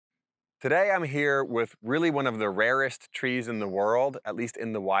Today I'm here with really one of the rarest trees in the world, at least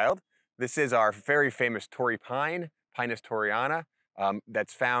in the wild. This is our very famous Torrey Pine, Pinus torreyana,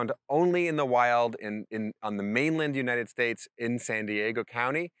 that's found only in the wild on the mainland United States in San Diego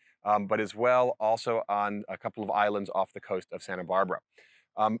County, but as well also on a couple of islands off the coast of Santa Barbara.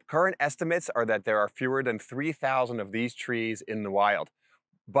 Current estimates are that there are fewer than 3,000 of these trees in the wild.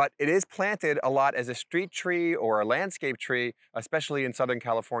 But it is planted a lot as a street tree or a landscape tree, especially in Southern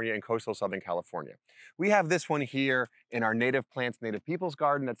California and coastal Southern California. We have this one here in our native plants, native peoples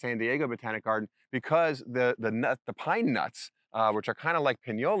garden at San Diego Botanic Garden because the pine nuts, which are kind of like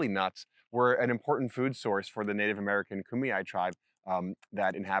pinole nuts, were an important food source for the Native American Kumeyaay tribe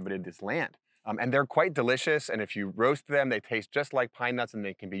that inhabited this land. And they're quite delicious, and if you roast them, they taste just like pine nuts and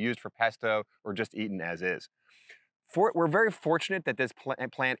they can be used for pesto or just eaten as is. We're very fortunate that this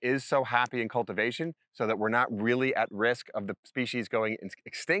plant is so happy in cultivation so that we're not really at risk of the species going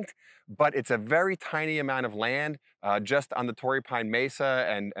extinct, but it's a very tiny amount of land just on the Torrey Pine Mesa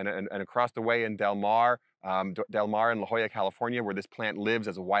and across the way in Del Mar in La Jolla, California, where this plant lives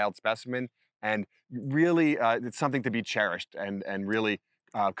as a wild specimen. And really, it's something to be cherished and really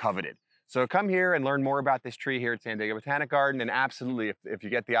coveted. So come here and learn more about this tree here at San Diego Botanic Garden. And absolutely, if you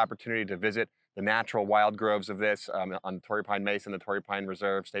get the opportunity to visit the natural wild groves of this on the Torrey Pine Mesa and the Torrey Pine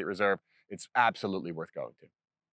Reserve, State Reserve, it's absolutely worth going to.